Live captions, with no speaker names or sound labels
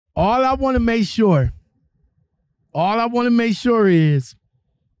All I want to make sure is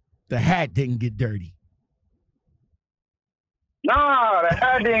the hat didn't get dirty. Nah, the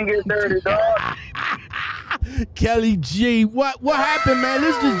hat didn't get dirty, dog. Kelly G, what happened, man?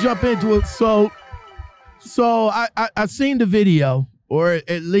 Let's just jump into it. So I seen the video, or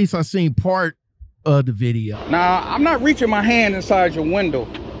at least I seen part of the video. Now, I'm not reaching my hand inside your window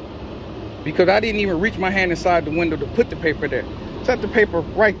because I didn't even reach my hand inside the window to put the paper there. Set the paper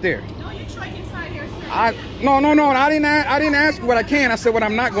right there. No, you tried inside here, sir. No. I didn't ask you what I can. I said what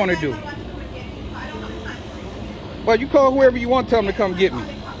I'm not going to do. Well, you call whoever you want, tell them to come get me.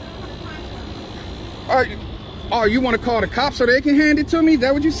 All right. Oh, you want to call the cops so they can hand it to me? Is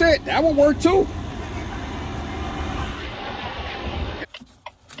that what you said? That would work too.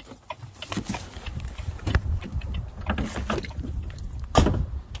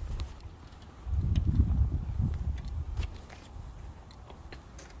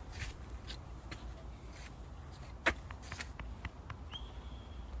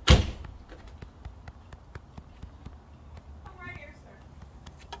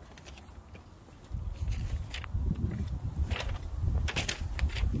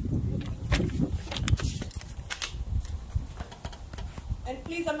 And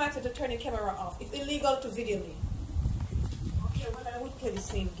please, I'm asking to turn your camera off. It's illegal to video me. Okay, well, I would play the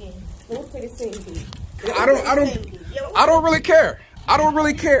same game. I would play the same game. I don't really care. I don't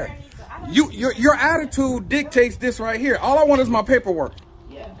really care. Your attitude dictates this right here. All I want is my paperwork.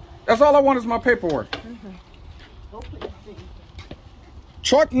 Yeah. That's all I want is my paperwork.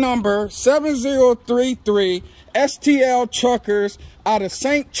 Truck number 7033 STL Truckers out of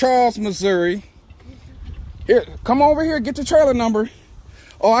St. Charles, Missouri. Here, come over here, get your trailer number.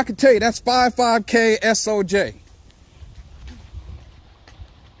 Oh, I can tell you, that's 55K SOJ.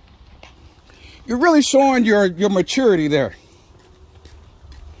 You're really showing your maturity there.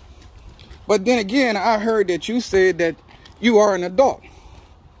 But then again, I heard that you said that you are an adult.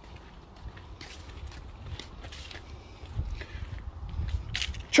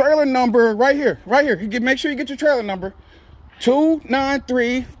 Trailer number right here, right here. Make sure you get your trailer number.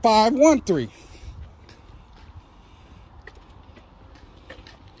 293513.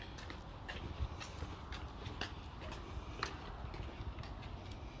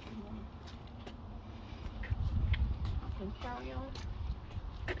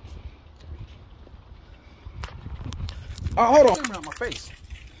 Hold on. On my face.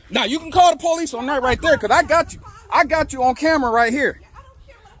 Now you can call the police on that right there, because I got you. I got you on camera right here.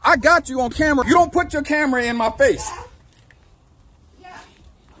 I got you on camera. You don't put your camera in my face.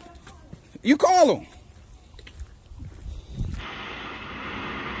 You call them.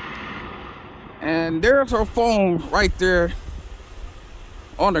 And there's her phone right there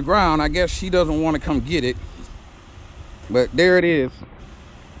on the ground. I guess she doesn't want to come get it, but there it is.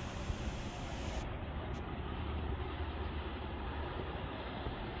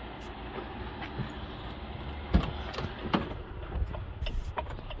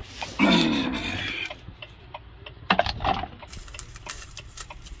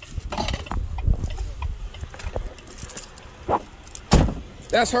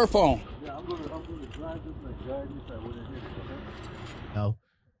 That's her phone. Yeah, I'm gonna drive this and guide you so I wouldn't hit it, okay? No.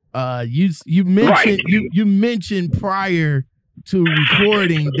 You mentioned you mentioned prior to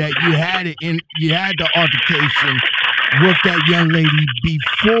recording that you had the altercation with that young lady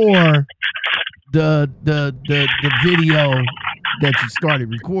before the video that you started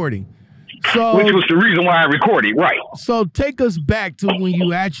recording. So, which was the reason why I recorded, right? So take us back to when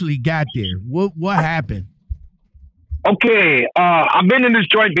you actually got there. What happened? Okay, I've been in this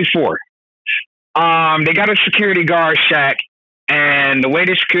joint before. They got a security guard shack, and the way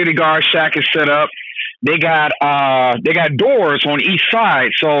the security guard shack is set up, they got doors on each side.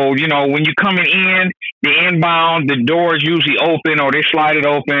 So, you know, when you're coming in, the inbound, the doors usually open or they slide it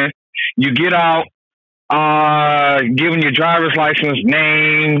open. You get out, giving your driver's license,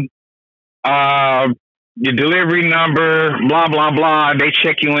 name, your delivery number, blah, blah, blah. They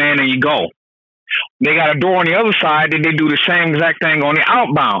check you in and you go. They got a door on the other side that they do the same exact thing on the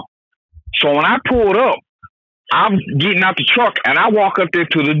outbound. So when I pulled up, I'm getting out the truck and I walk up there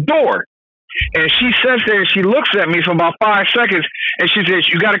to the door. And she sits there and she looks at me for about 5 seconds and she says,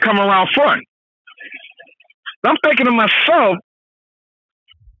 "You got to come around front." I'm thinking to myself,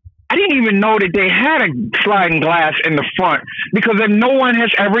 I didn't even know that they had a sliding glass in the front because no one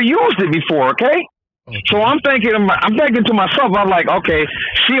has ever used it before, okay? So I'm thinking to myself, I'm like, okay,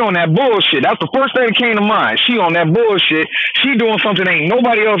 she on that bullshit. That's the first thing that came to mind. She on that bullshit. She doing something ain't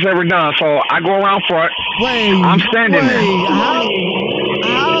nobody else ever done. So I go around front. I'm standing there.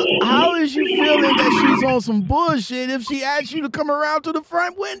 How is you feeling that she's on some bullshit if she asks you to come around to the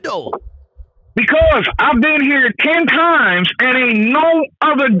front window? Because I've been here 10 times and ain't no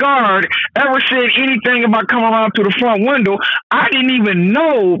other guard ever said anything about coming around to the front window. I didn't even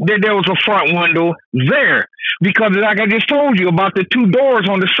know that there was a front window there because, like I just told you, about the 2 doors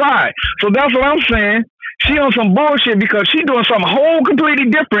on the side. So that's what I'm saying. She on some bullshit because she's doing something whole completely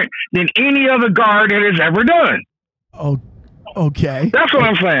different than any other guard that has ever done. Oh, okay. That's what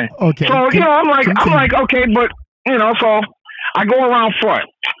I'm saying. Okay. So, I'm like, okay, but, so I go around front.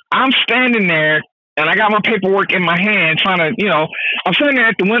 I'm standing there, and I got my paperwork in my hand trying to, I'm sitting there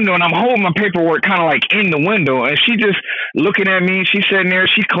at the window, and I'm holding my paperwork kind of like in the window, and she just looking at me. She's sitting there.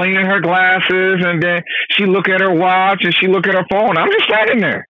 She's cleaning her glasses, and then she look at her watch, and she look at her phone. I'm just standing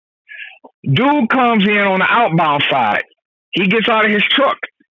there. Dude comes in on the outbound side. He gets out of his truck.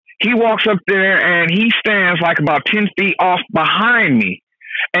 He walks up there, and he stands like about 10 feet off behind me,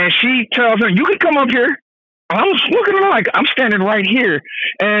 and she tells him, "You can come up here." I'm looking at her like, I'm standing right here.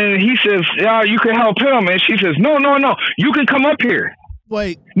 And he says, "Yeah, you can help him." And she says, No, you can come up here.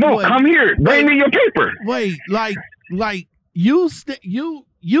 Wait. Come here. Bring me your paper. Wait, like you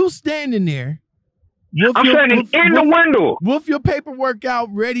standing there. I'm standing in the window. With your paperwork out,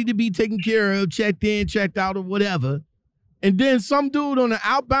 ready to be taken care of, checked in, checked out, or whatever. And then some dude on the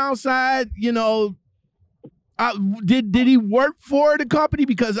outbound side, did he work for the company?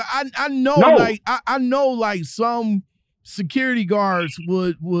 Because I know I know like some security guards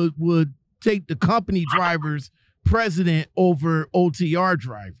would take the company drivers president over OTR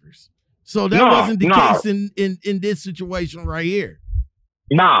drivers. So that wasn't the case in this situation right here.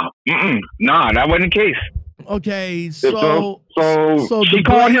 Nah, that wasn't the case. Okay, so she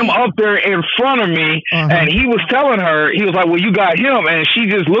called him up there in front of me, and he was telling her, he was like, "Well, you got him," and she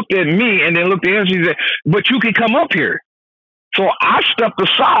just looked at me and then looked at him. She said, "But you can come up here." So I stepped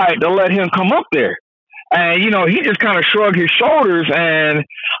aside to let him come up there, and he just kind of shrugged his shoulders, and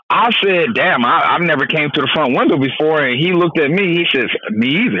I said, "Damn, I've never came to the front window before," and he looked at me. He says, "Me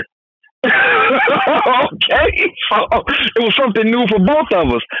either." Okay, so it was something new for both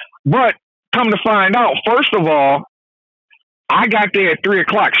of us, but. Come to find out, first of all, I got there at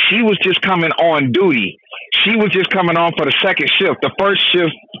 3:00. She was just coming on duty. She was just coming on for the second shift. The first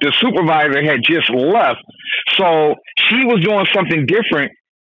shift, the supervisor had just left. So she was doing something different.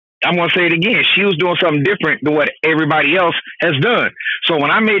 I'm going to say it again. She was doing something different than what everybody else has done. So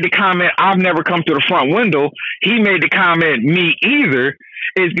when I made the comment, "I've never come to the front window," he made the comment, "Me either,"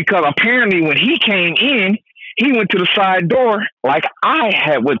 is because apparently when he came in, he went to the side door like I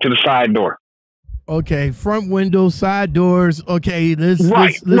had went to the side door. Okay, front window, side doors. Okay, it doesn't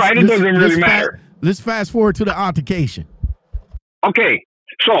really matter. Let's fast forward to the altercation. Okay,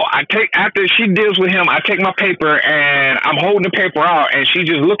 so after she deals with him, I take my paper and I'm holding the paper out, and she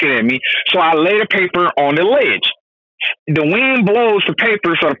just looking at me. So I lay the paper on the ledge. The wind blows the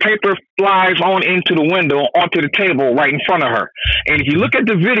paper, so the paper flies on into the window, onto the table right in front of her. And if you look at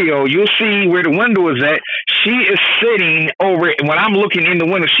the video, you'll see where the window is at. She is sitting over, when I'm looking in the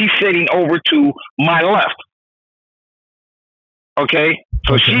window, she's sitting over to my left. Okay?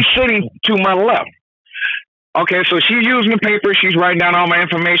 So she's sitting to my left. Okay, so she's using the paper, she's writing down all my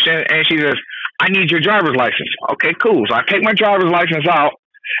information, and she says, "I need your driver's license." Okay, cool. So I take my driver's license out,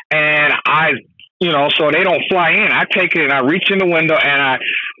 and so they don't fly in. I take it and I reach in the window and I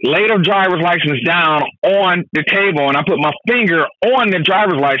lay the driver's license down on the table, and I put my finger on the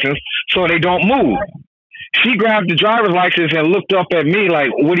driver's license so they don't move. She grabbed the driver's license and looked up at me like,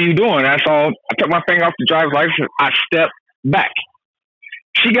 "What are you doing?" That's all. I took my finger off the driver's license. I stepped back.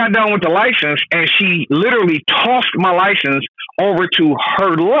 She got done with the license and she literally tossed my license over to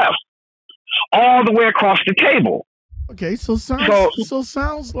her left, all the way across the table. Okay, so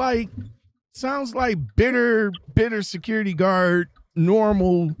sounds like bitter security guard,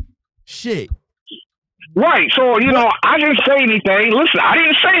 normal shit. Right. So, I didn't say anything. Listen, I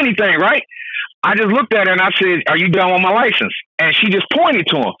didn't say anything, right? I just looked at her and I said, "Are you done with my license?" And she just pointed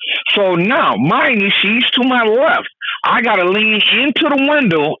to him. So now, mind you, she's to my left. I got to lean into the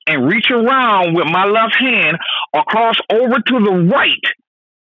window and reach around with my left hand across over to the right,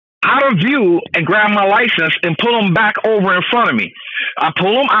 out of view, and grab my license and pull them back over in front of me. I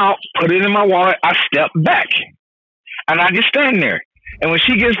pull them out, put it in my wallet. I step back, and I just stand there. And when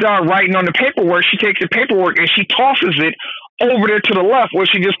she gets done writing on the paperwork, she takes the paperwork and she tosses it over there to the left where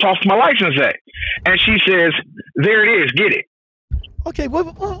she just tossed my license at. And she says, "There it is, get it." Okay, wait,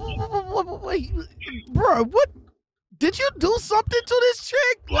 bro, what? Did you do something to this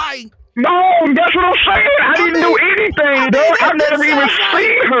chick? Like, no, that's what I'm saying. I didn't do anything, though. I've never even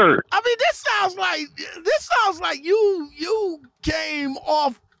seen her. I mean, this sounds like you came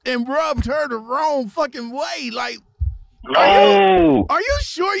off and rubbed her the wrong fucking way. Like, No. are you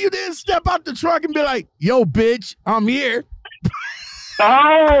sure you didn't step out the truck and be like, yo, bitch, I'm here?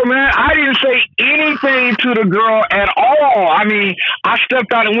 Oh, man, I didn't say anything to the girl at all. I mean, I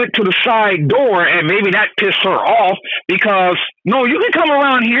stepped out and went to the side door, and maybe that pissed her off because, no, you can come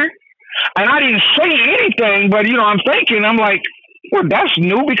around here. And I didn't say anything, but, you know, I'm like, well, that's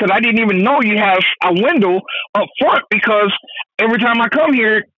new because I didn't even know you have a window up front because every time I come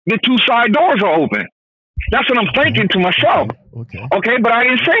here, the two side doors are open. That's what I'm thinking to myself. Okay, but I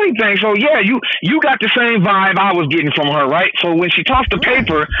didn't say anything. So yeah, you got the same vibe I was getting from her, right? So when she tossed the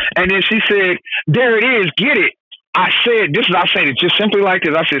paper and then she said, "There it is, get it." I said it just simply like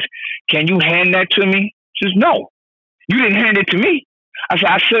this. I said, "Can you hand that to me?" She says, "No, you didn't hand it to me." I said,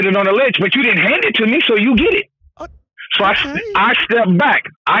 "I set it on the ledge, but you didn't hand it to me, so you get it." So I stepped back.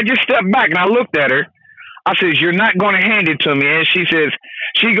 I just stepped back and I looked at her. I says, "You're not going to hand it to me." And she says,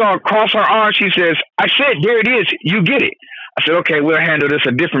 she going to cross her arms. She says, "I said, there it is. You get it." I said, "Okay, we'll handle this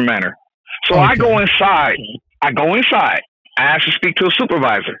a different manner." So I go inside. I asked to speak to a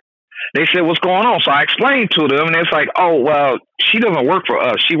supervisor. They said, "What's going on?" So I explained to them, and it's like, "Oh, well, she doesn't work for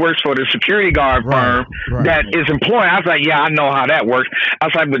us. She works for the security guard firm that is employing." I was like, "Yeah, I know how that works." I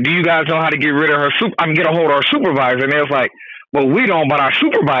was like, "But do you guys know how to get rid of her? Get a hold of our supervisor?" And they was like, "Well, we don't, but our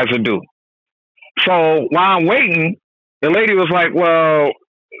supervisor do." So while I'm waiting, the lady was like, "Well,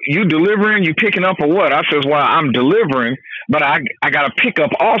 you delivering? You picking up or what?" I says, "Well, I'm delivering, but I got to pick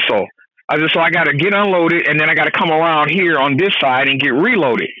up also." So I got to get unloaded, and then I got to come around here on this side and get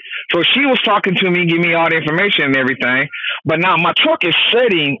reloaded. So she was talking to me, giving me all the information and everything. But now my truck is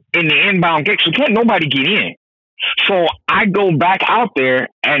sitting in the inbound gate, so can't nobody get in. So I go back out there,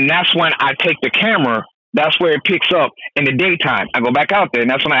 and that's when I take the camera. That's where it picks up in the daytime. I go back out there, and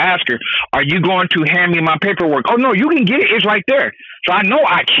that's when I ask her, "Are you going to hand me my paperwork?" "Oh, no, you can get it. It's right there." So I know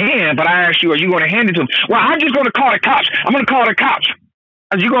I can, but I asked you, "Are you going to hand it to me?" "Well, I'm just going to call the cops. I'm going to call the cops."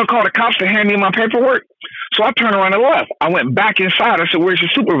 "Are you going to call the cops to hand me my paperwork?" So I turned around and left. I went back inside. I said, "Where's your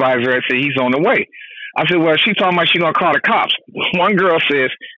supervisor?" I said, "He's on the way." I said, "Well, she's talking about she's going to call the cops." One girl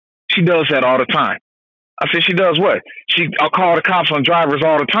says, "She does that all the time." I said, "She does what?" "I'll call the cops on drivers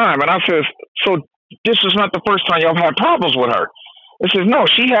all the time." And I said, "So this is not the first time y'all have had problems with her?" It says, "No,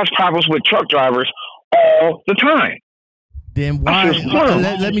 she has problems with truck drivers all the time." Then why?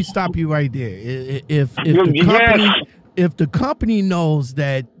 Let me stop you right there. If the company knows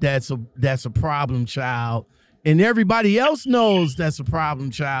that that's a problem child, and everybody else knows that's a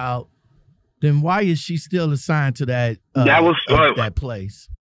problem child, then why is she still assigned to that place?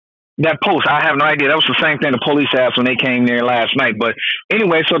 That post, I have no idea. That was the same thing the police asked when they came there last night. But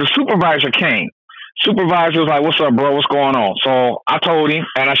anyway, so the supervisor came. Supervisor was like, "What's up, bro? What's going on?" So I told him,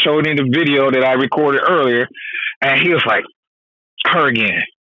 and I showed him the video that I recorded earlier, and he was like, "Her again."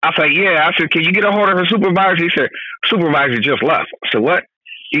 I was like, "Yeah." I said, "Can you get a hold of her supervisor?" He said, "Supervisor just left." I said, "What?"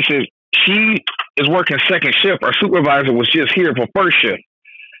 He said, "She is working second shift. Our supervisor was just here for first shift."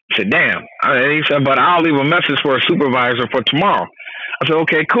 I said, "Damn." He said, "But I'll leave a message for a supervisor for tomorrow." I said,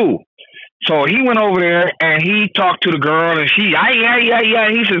 "Okay, cool." So he went over there and he talked to the girl, and yeah.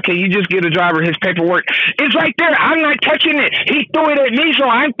 He says, "Can you just get a driver his paperwork?" "It's right there. I'm not touching it. He threw it at me, so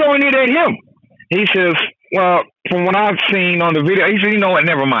I'm throwing it at him." He says, "Well, from what I've seen on the video," he said, "You know what?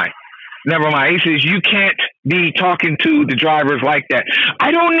 Never mind. He says, "You can't be talking to the drivers like that. I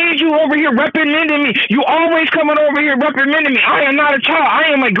don't need you over here reprimanding me. You always coming over here reprimanding me. I am not a child.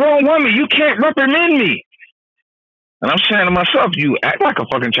 I am a grown woman. You can't reprimand me." And I'm saying to myself, "You act like a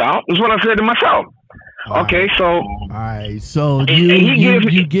fucking child." Is what I said to myself. Okay, so all right, so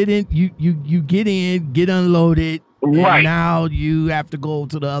you get in, get unloaded, right. And now you have to go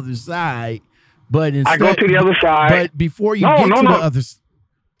to the other side. But instead, I go to the other side. But before you get to the other side.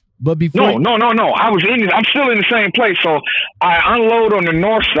 But before No. I'm still in the same place. So I unload on the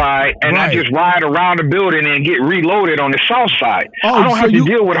north side and I just ride around the building and get reloaded on the south side. I don't have to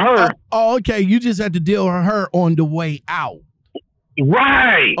deal with her. Okay. You just have to deal with her on the way out.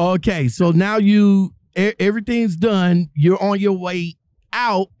 Right. Okay. So now everything's done. You're on your way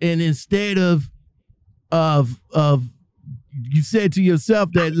out, and instead of you said to yourself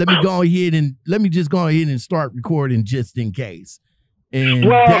that let me just go ahead and start recording just in case. And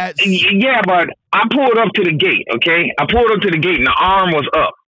yeah, but I pulled up to the gate, okay? I pulled up to the gate and the arm was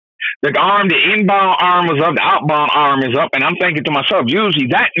up. The inbound arm was up, the outbound arm is up, and I'm thinking to myself, usually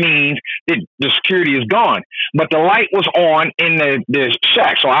that means that the security is gone. But the light was on in the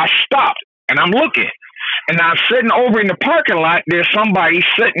shack, so I stopped and I'm looking. And I'm sitting over in the parking lot, there's somebody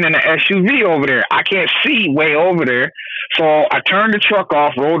sitting in an SUV over there. I can't see way over there. So I turned the truck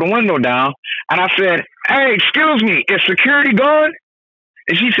off, rolled the window down, and I said, "Hey, excuse me, is security gone?"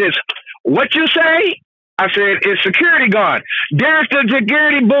 And she says, what you say? I said, it's security guard. There's the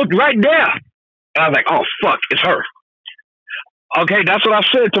security booth right there. And I was like, oh, fuck, it's her. Okay, that's what I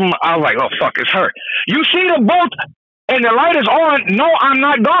said to him. I was like, oh, fuck, it's her. You see the booth and the light is on? No, I'm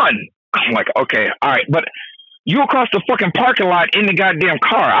not gone. I'm like, okay, all right. But you across the fucking parking lot in the goddamn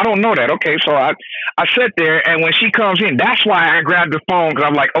car. I don't know that. Okay, so I sat there, and when she comes in, that's why I grabbed the phone, because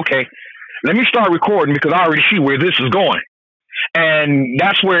I'm like, okay, let me start recording because I already see where this is going. And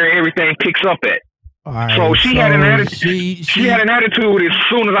that's where everything picks up at. Right, so she had an attitude. She had an attitude as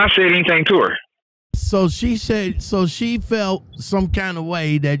soon as I said anything to her. So she said. So she felt some kind of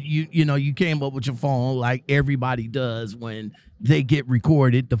way that you came up with your phone like everybody does when they get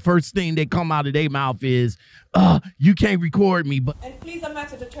recorded. The first thing that come out of their mouth is, "You can't record me." But and please, I'm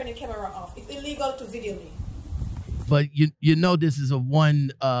asking to turn your camera off. It's illegal to video me. But you know this is a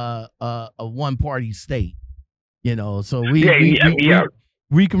one party state. So we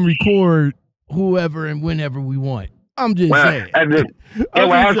can record whoever and whenever we want. I'm just saying. As the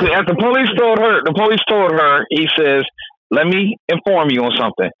police told her, he says, let me inform you on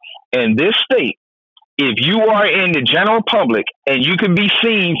something. In this state, if you are in the general public and you can be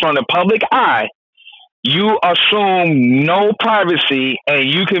seen from the public eye, you assume no privacy and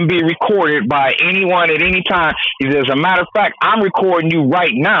you can be recorded by anyone at any time. He says, as a matter of fact, I'm recording you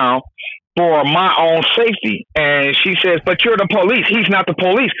right now for my own safety. And she says, but you're the police. He's not the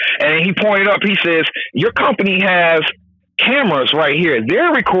police. And he pointed up, he says, your company has cameras right here.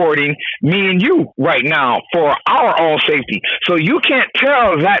 They're recording me and you right now for our own safety. So you can't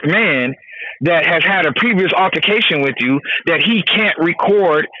tell that man that has had a previous altercation with you that he can't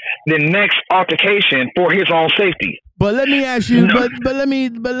record the next altercation for his own safety. But let me ask you, but let me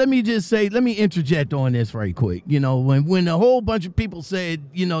just say, let me interject on this right quick. When a whole bunch of people said,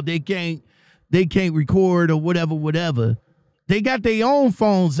 they can't record or whatever, they got their own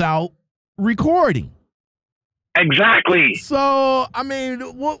phones out recording. Exactly. So, I mean,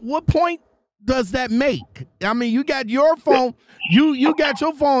 what point does that make? I mean, you got your phone, you got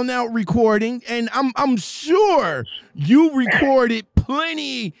your phone out recording, and I'm sure you recorded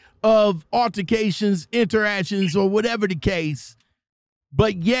plenty of altercations, interactions, or whatever the case.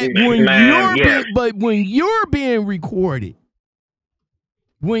 But yet, when you're being recorded,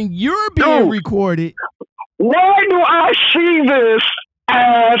 why do I see this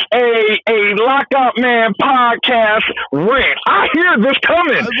as a Lockoutmen podcast rant? I hear this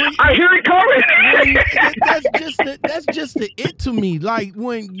coming. I hear it coming. That's just it to me. Like,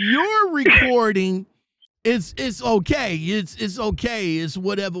 when you're recording, it's okay. It's okay. It's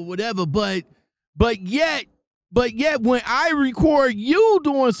whatever. But yet when I record you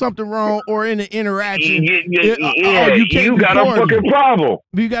doing something wrong or in an interaction, you got a fucking problem.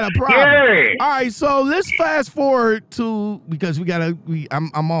 You got a problem. Yeah. All right, so let's fast forward to, because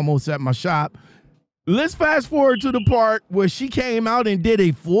I'm almost at my shop. Let's fast forward to the part where she came out and did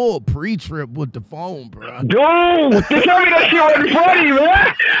a full pre-trip with the phone, bro. Dude, tell me that shit wasn't funny,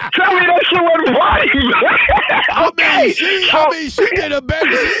 man. Tell me that shit wasn't funny, man. Okay. She did a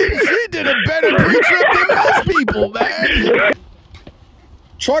better pre-trip than most people, man.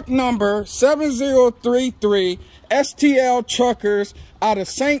 Truck number 7033 STL Truckers out of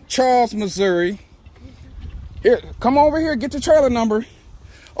St. Charles, Missouri. Here, come over here, get the trailer number.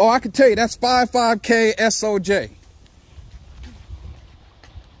 Oh, I can tell you, that's 55K SOJ.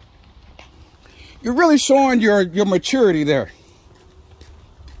 You're really showing your maturity there.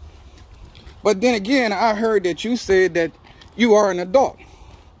 But then again, I heard that you said that you are an adult.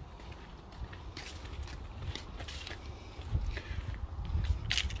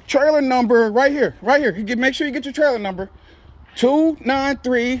 Trailer number right here. Make sure you get your trailer number.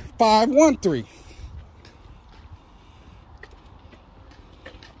 293513.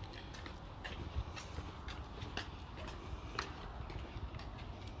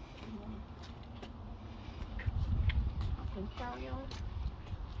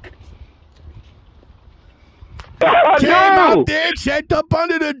 Came out there, checked up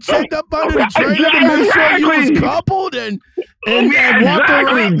under the trailer to make sure you was coupled and walked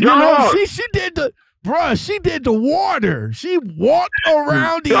around. She did the water. She walked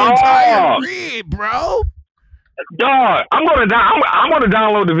around the entire rig, bro. Dog, I'm gonna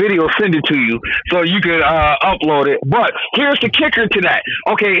download the video, send it to you so you can upload it. But here's the kicker to that.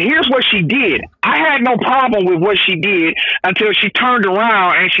 Okay, here's what she did. I had no problem with what she did until she turned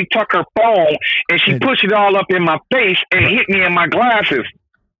around and she took her phone and she pushed it all up in my face and hit me in my glasses.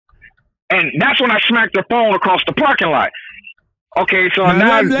 And that's when I smacked her phone across the parking lot. Okay, so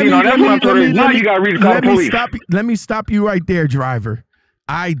now you got a reason to call the police. Let me stop you right there, driver.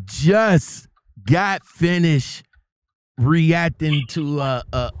 I just got finished reacting to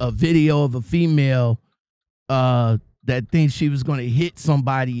a video of a female that thinks she was going to hit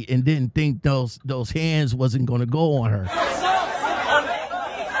somebody and didn't think those hands wasn't going to go on her.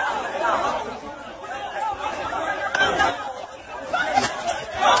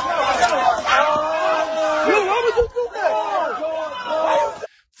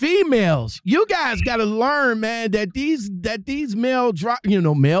 Females, you guys got to learn, man, that these male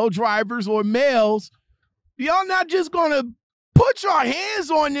drivers or males, y'all not just going to put your hands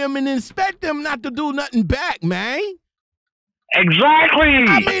on them and expect them not to do nothing back, man. Exactly.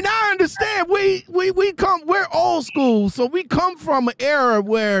 I mean, I understand. We're old school, so we come from an era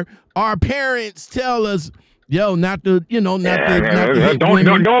where our parents tell us, yo, not to hit women.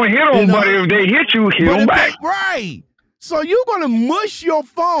 Don't hit them, but if they hit you, hit them back. Right. So you're gonna mush your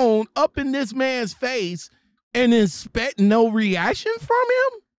phone up in this man's face and expect no reaction from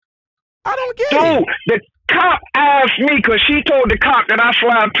him? I don't get it. Dude, the cop asked me, because she told the cop that I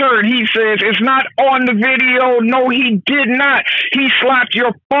slapped her, and he says, it's not on the video. No, he did not. He slapped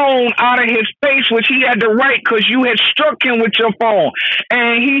your phone out of his face, which he had the right, because you had struck him with your phone.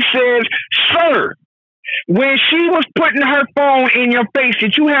 And he says, sir, when she was putting her phone in your face,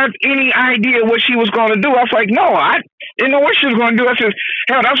 did you have any idea what she was going to do? I was like, no, I didn't know what she was going to do. I said,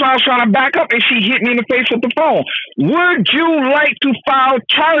 hell, that's why I was trying to back up, and she hit me in the face with the phone. Would you like to file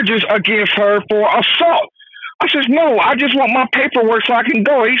charges against her for assault? I says, no, I just want my paperwork so I can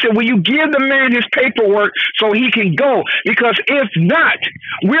go. He said, will you give the man his paperwork so he can go? Because if not,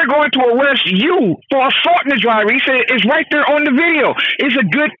 we're going to arrest you for assaulting the driver. He said, it's right there on the video. It's a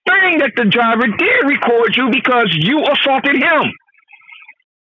good thing that the driver did record you because you assaulted him.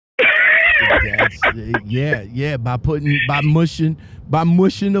 Yeah, by mushing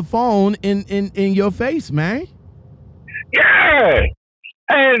the phone in your face, man. Yeah.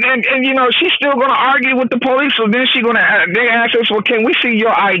 And you know, she's still going to argue with the police. So then they ask us, well, can we see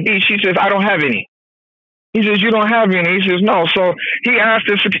your ID? She says, I don't have any. He says, you don't have any. He says, no. So he asked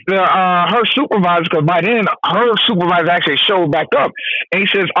her supervisor, because by then her supervisor actually showed back up. And he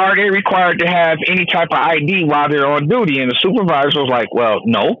says, are they required to have any type of ID while they're on duty? And the supervisor was like, well,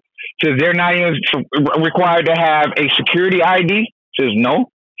 no. Says they're not even required to have a security ID. Says no.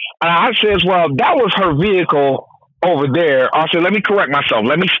 And I says, well, that was her vehicle over there. I said, let me correct myself.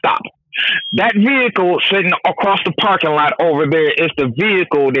 Let me stop. That vehicle sitting across the parking lot over there is the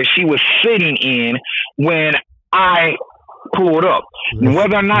vehicle that she was sitting in when I pulled up.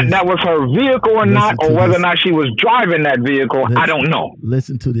 Whether or not that was her vehicle or not, or whether or not she was driving that vehicle, I don't know.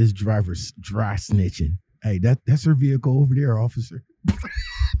 Listen to this driver's dry snitching. Hey, that's her vehicle over there, officer.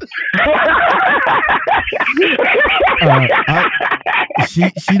 She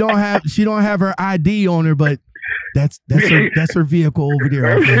don't have her ID on her, but that's her vehicle over there.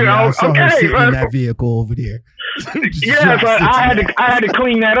 I saw her sitting in that vehicle over there. Yeah, so I had to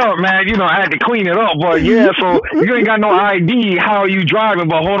clean that up, man. You know, I had to clean it up. But yeah, so you ain't got no ID. How are you driving?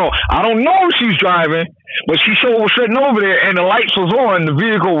 But hold on, I don't know if she's driving, but she sure was sitting over there, and the lights was on. The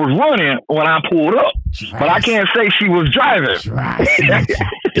vehicle was running when I pulled up, but I can't say she was driving.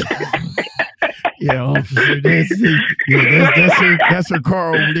 Yeah, officer, that's her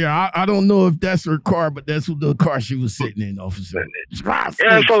car over there. I don't know if that's her car, but that's the car she was sitting in, officer. Yeah,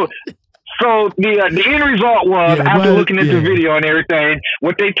 so the end result was, after looking at the video and everything,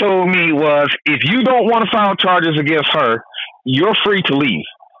 what they told me was, if you don't want to file charges against her, you're free to leave.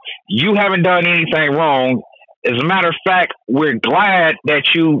 You haven't done anything wrong. As a matter of fact, we're glad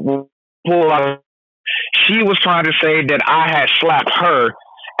that you pulled out. She was trying to say that I had slapped her,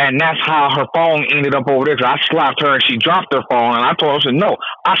 and that's how her phone ended up over there. Because I slapped her and she dropped her phone, and I told her, I said, no,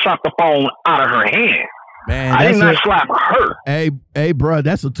 I slapped the phone out of her hand. Man, I did not slap her. Hey, bro,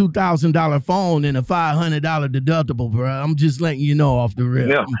 that's a $2,000 phone and a $500 deductible, bro. I'm just letting you know off the rip.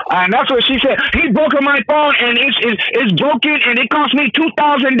 Yeah, and that's what she said. He broke my phone, and it's broken, and it cost me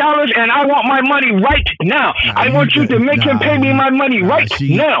 $2,000, and I want my money right now. I want you to make him pay me my money right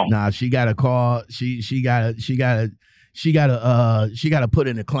now. Nah, she got to call. She got to put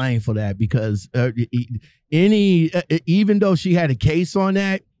in a claim for that, because even though she had a case on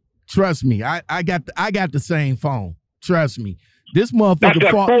that. Trust me, I got the same phone. Trust me, this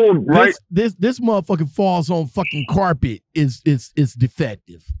motherfucker this motherfucker falls on fucking carpet is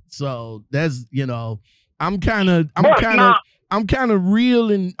defective. So that's, you know, I'm kind of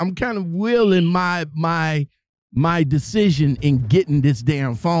willing my decision in getting this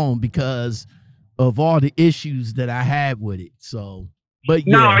damn phone because of all the issues that I had with it. So, but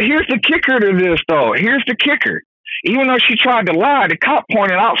yeah. Now here's the kicker to this though. Here's the kicker. Even though she tried to lie, the cop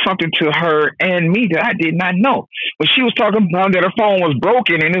pointed out something to her and me that I did not know. When she was talking about that her phone was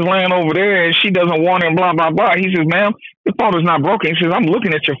broken and it's laying over there and she doesn't want it, blah, blah, blah. He says, ma'am, your phone is not broken. He says, I'm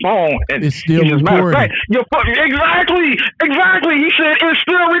looking at your phone. And it's still recording. Matter of fact, exactly. He said, it's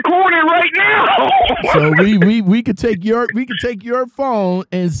still recording right now. So we could take your phone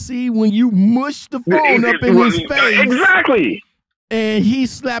and see when you mush the phone up in his face. Exactly. And he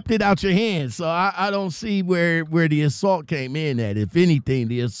slapped it out your hand. So I don't see where the assault came in at. If anything,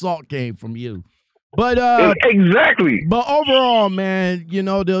 the assault came from you. But exactly. But overall, man, you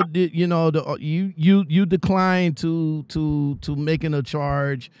declined to making a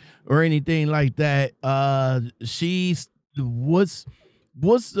charge or anything like that.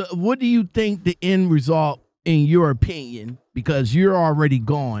 What do you think the end result, in your opinion, because you're already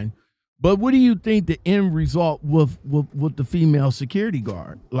gone? But what do you think the end result with the female security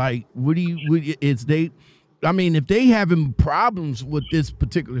guard? Like, if they having problems with this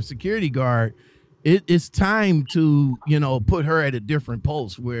particular security guard, it's time to, put her at a different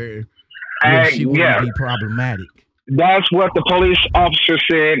post where she wouldn't be problematic. That's what the police officer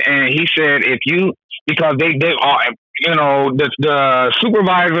said, and he said because they are, the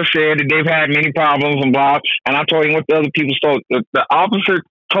supervisor said that they've had many problems and blah, and I told him what the other people told. The officer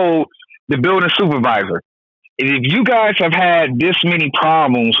told the building supervisor, if you guys have had this many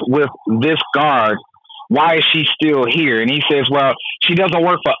problems with this guard, why is she still here? And he says, well, she doesn't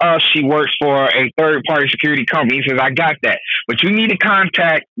work for us. She works for a third-party security company. He says, I got that. But you need to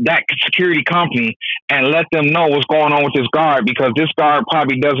contact that security company and let them know what's going on with this guard, because this guard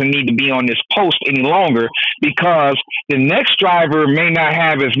probably doesn't need to be on this post any longer, because the next driver may not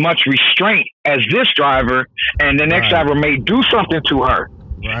have as much restraint as this driver, and the next driver may do something to her.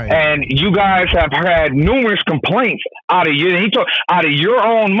 Right. And you guys have had numerous complaints out of your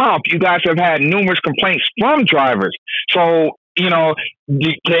own mouth. You guys have had numerous complaints from drivers. So, to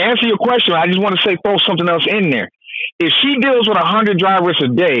answer your question, I just want to throw something else in there. If she deals with 100 drivers a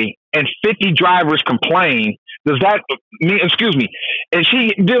day and 50 drivers complain, does that mean, if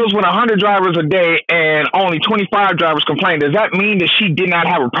she deals with 100 drivers a day and only 25 drivers complain, does that mean that she did not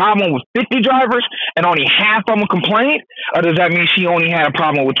have a problem with 50 drivers and only half of them complained? Or does that mean she only had a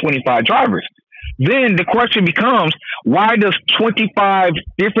problem with 25 drivers? Then the question becomes, why does 25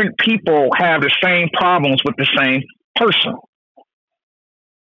 different people have the same problems with the same person?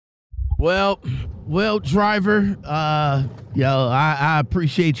 Well, driver, I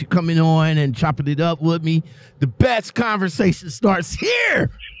appreciate you coming on and chopping it up with me. The best conversation starts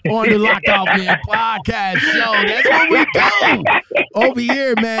here on the Lockoutmen podcast show. That's what we do over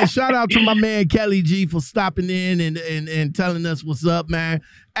here, man. Shout out to my man Kelly G for stopping in and telling us what's up, man.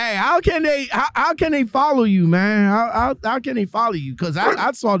 Hey, how can they follow you, man? How can they follow you? Because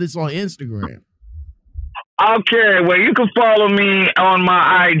I saw this on Instagram. Okay, well, you can follow me on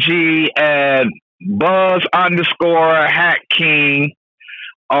my IG at Buzz_HackKing,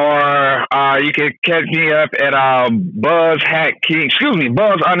 or you can catch me up at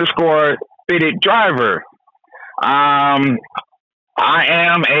Buzz_FittedDriver. I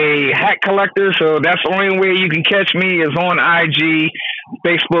am a hat collector, so that's the only way you can catch me is on IG.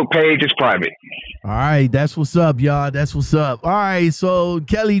 Facebook page is private. All right, that's what's up, y'all. That's what's up. All right, so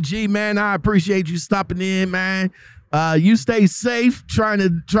Kelly G, man, I appreciate you stopping in, man. You stay safe, trying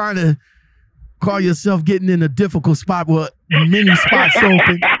to call yourself getting in a difficult spot with many spots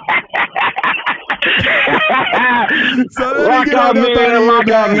open. So Lockoutmen.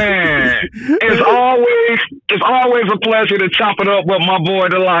 It's always a pleasure to chop it up with my boy,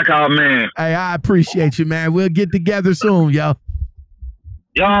 the Lockoutmen. Hey, I appreciate you, man. We'll get together soon, yo.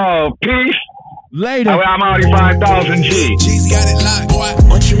 Yo, peace. Later. I'm already 5,000 G. G's got it locked, boy.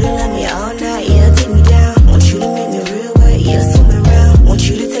 Want you to love me all night, yeah, take me down. Want you to make me real wet, yeah, swim around. Want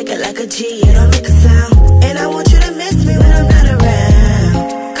you to take it like a G, yeah, don't make a sound. And I want you to miss me when I'm not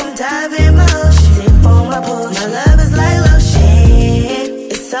around. Come dive in my ocean, sip on my potion. My love is like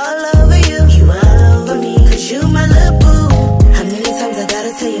lotion. It's all over you, you all over me. Cause you my little boo. How many times I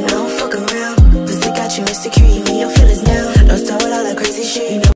gotta tell you, don't fuck around. Pussy got you, Mr.